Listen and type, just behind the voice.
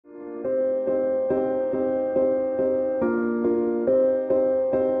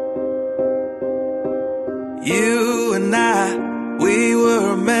You and I, we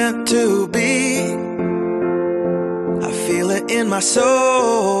were meant to be. I feel it in my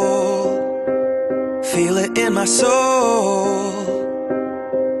soul, feel it in my soul.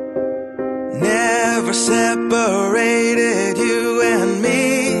 Never separated, you and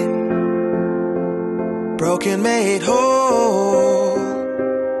me. Broken made whole,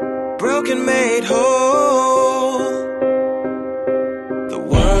 broken made whole. The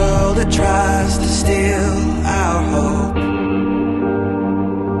world that tries to steal our hope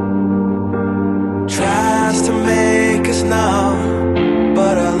tries to make us numb,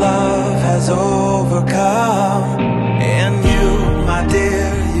 but our love has overcome. And you, my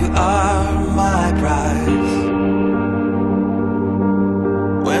dear, you are my prize.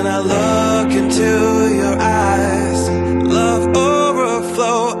 When I look into your eyes, love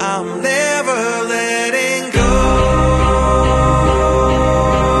overflow, I'm never letting go.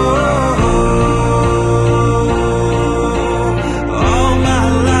 All my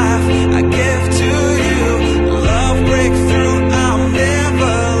life I give to you, love breakthrough, I'm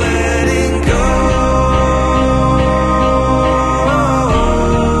never letting go.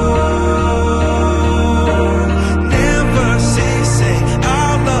 Never ceasing,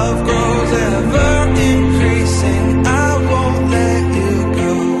 our love grows ever increasing, I won't let you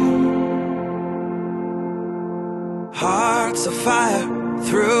go. Hearts of fire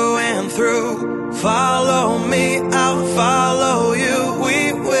through and through, follow me, I'll follow you,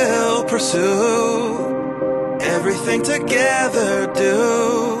 we will pursue everything together,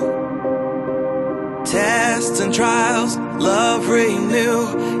 do tests and trials, love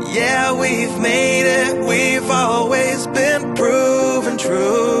renew. Yeah, we've made it, we've always been proven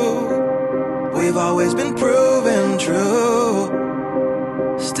true. We've always been proven true.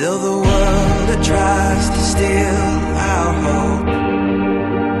 Still the world that tries to steal our hope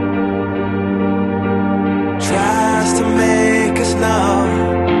tries to make us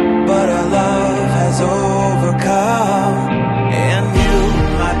numb, but our love has overcome. And you,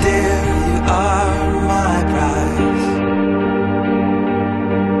 my dear, you are my prize.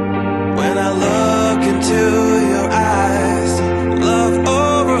 When I look into your eyes, love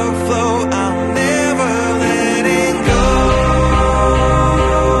overflow, I'm never letting go.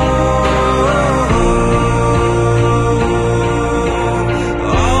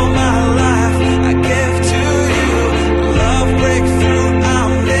 All my life I give to you, love breakthrough,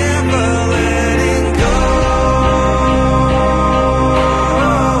 I'm never letting go.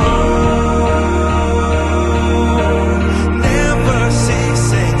 Never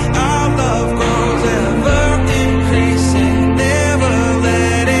ceasing, our love grows ever increasing, never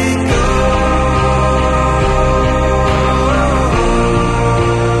letting go.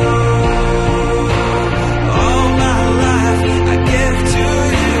 All my life I give to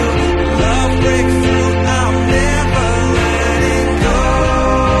you, love breakthrough, I'm never letting go.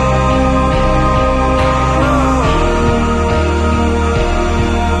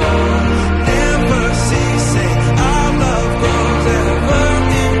 Never ceasing, our love grows ever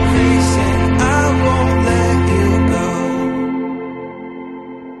increasing, I won't let you go.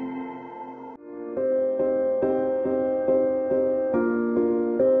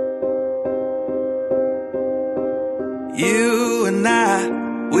 You and I,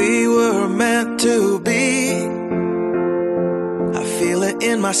 we were meant to be. I feel it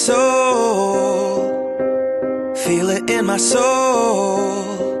in my soul, feel it in my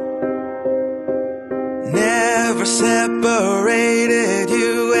soul. Never separated,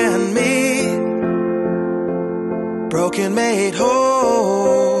 you and me. Broken made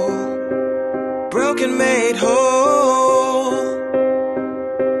whole, broken made whole.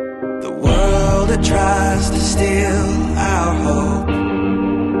 The world that tries to steal our hope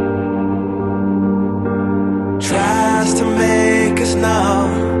tries to make us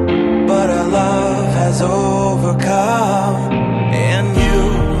numb, but our love has overcome. And you,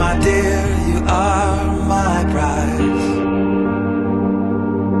 my dear, you are my prize.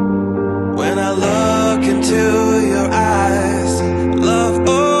 When I look into your eyes, love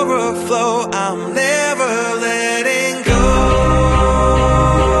overflow, I'm never letting go.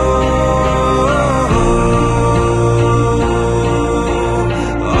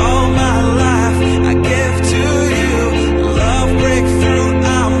 All my life I give to you, love breakthrough,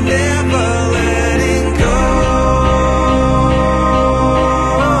 I'm never letting go.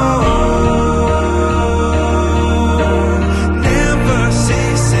 Never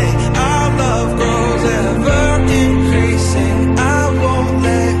ceasing, our love grows ever increasing, I won't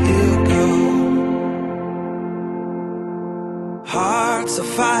let you go. Hearts of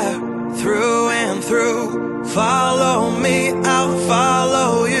fire through and through, follow me, I'll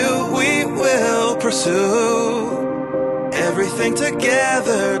follow you, we will pursue pursue, everything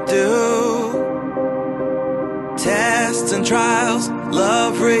together do. Tests and trials,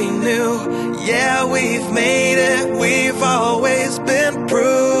 love renew. Yeah, we've made it, we've always been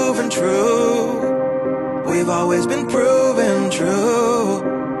proven true. We've always been proven true.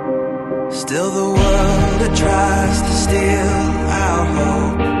 Still the world, it tries to steal our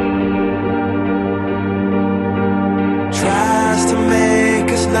hope, tries to make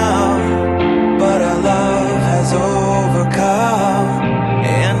us numb, but our love has overcome.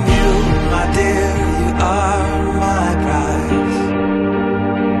 And you, my dear, you are my prize.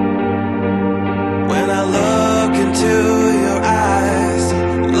 When I look into your eyes,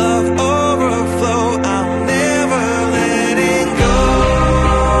 love overflow, I'm never letting go.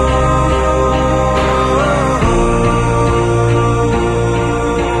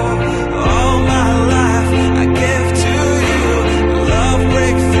 All my life I give to you, love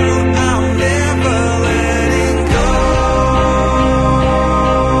breakthrough, I'm never letting go.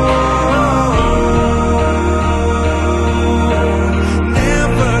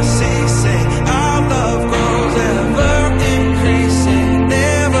 Never ceasing, our love grows, ever increasing,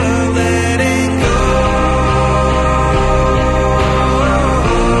 never letting go.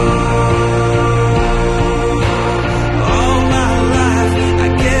 All my life I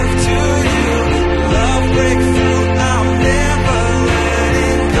give to you, love breakthrough, I'm never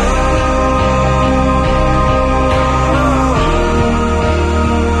letting go.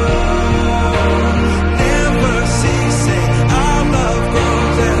 Never ceasing, our love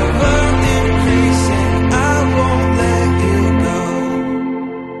grows, ever increasing, I won't let you go.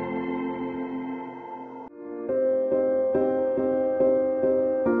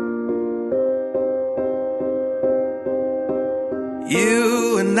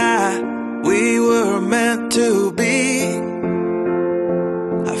 You and I, we were meant to be.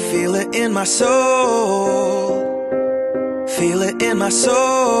 I feel it in my soul, feel it in my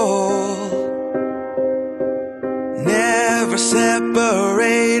soul. Never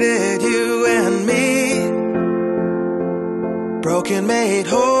separated, you and me. Broken made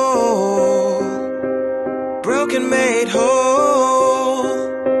whole, broken made whole.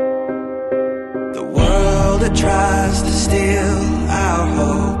 The world, it tries to steal our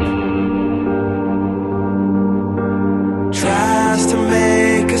hope, tries to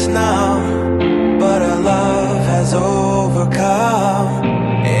make us numb, but our love has overcome.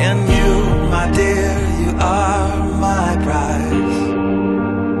 And you, my dear, you are my prize.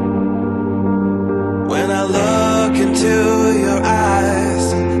 When I look into your eyes,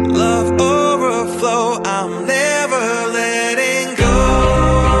 love overflow, I'm never letting go.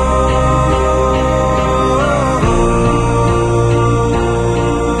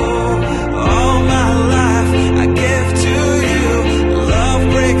 All my life I give to you, love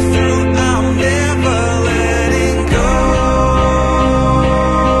breakthrough, I'm never letting go.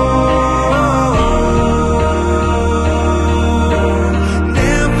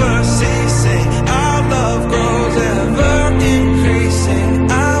 Never ceasing, our love grows, ever increasing,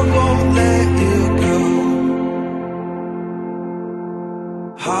 I won't let you go.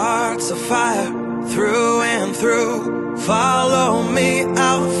 Hearts of fire, through and through. Follow me,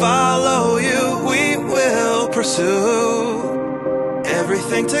 I'll follow you. We will pursue,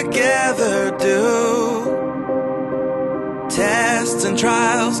 everything together do. Tests and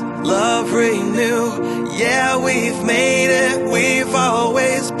trials, love renew. Yeah, we've made it, we've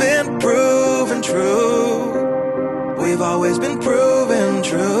always been proven true. We've always been proven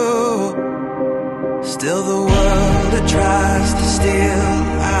true. Still the world, it tries to steal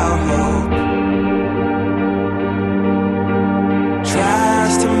our hope,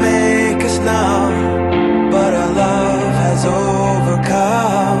 tries to make us numb, but our love has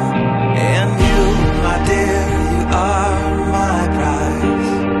overcome. And you, my dear, you are my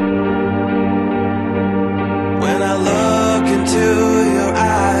prize. When I look into your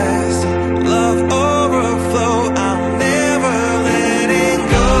eyes, love overflow, I'm never letting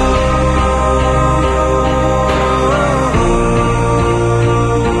go.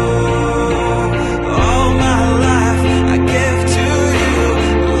 All my life I give to you,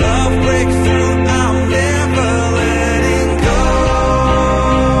 love breakthrough,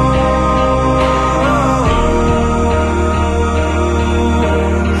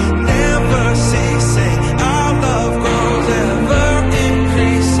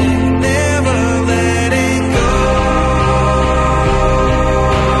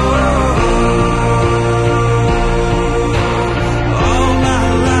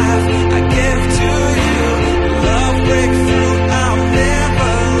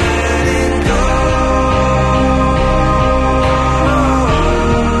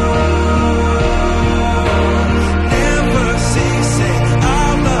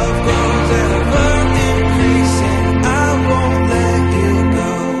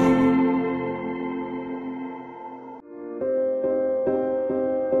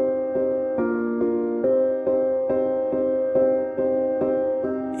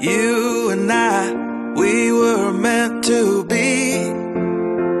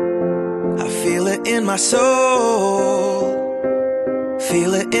 it in my soul.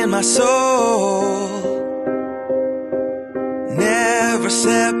 Feel it in my soul. Never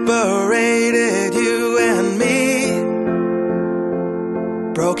separated you and me.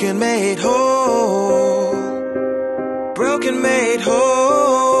 Broken made whole. Broken made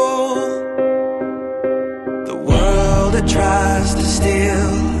whole. The world that tries to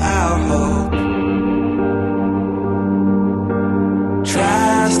steal our hope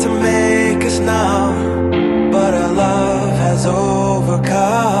tries to make us numb, but our love has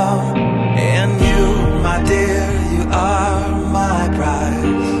overcome. And you, my dear, you are my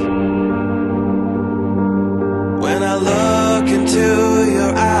prize. When I look into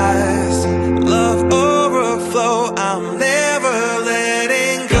your eyes, love overflow, I'm never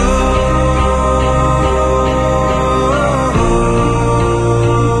letting go.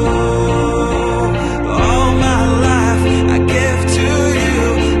 All my life I give to you.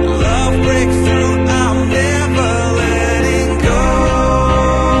 Love breakthrough, I'm never letting go.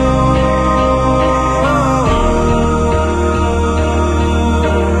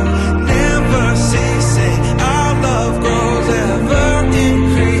 Never ceasing, our love grows ever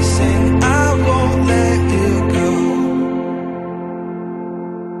increasing. I won't let you go.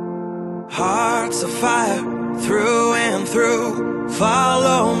 Hearts of fire through and through.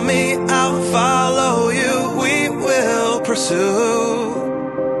 Follow me, I'll follow you. We will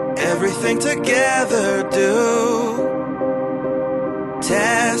pursue everything together, do.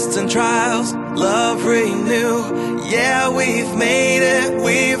 Tests and trials, love renew. Yeah, we've made it.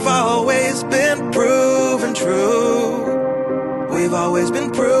 We've always been proven true. We've always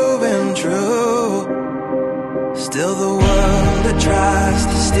been proven true. Still the world that tries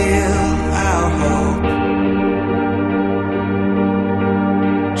to steal our hope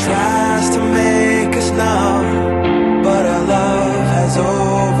tries to make us numb, but our love has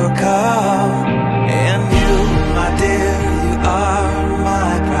overcome. And you, my dear, you are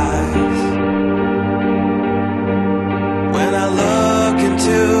my prize. When I look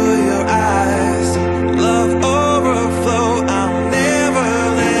into your eyes, love overflow, I'm never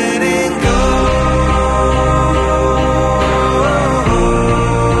letting go.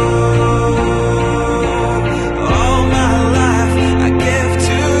 All my life I give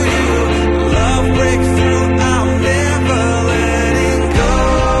to you. Love breakthrough, I'm never letting go.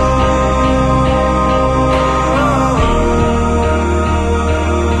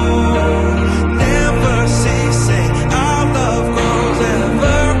 Never ceasing, our love grows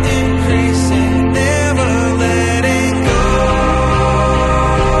ever increasing. Never letting go.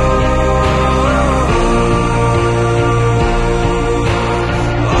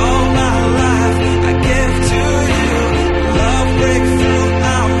 All my life I give to you. Love breakthrough,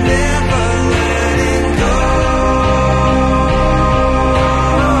 I'm never letting go.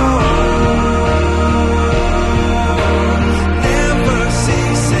 Never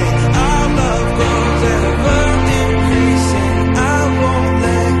ceasing, our love grows ever increasing. I won't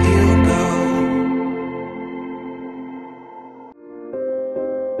let you go.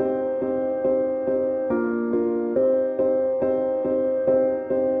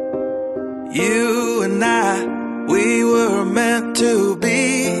 You and I, we were meant to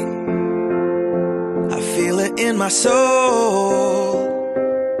be. I feel it in my soul.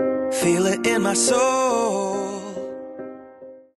 Feel it in my soul.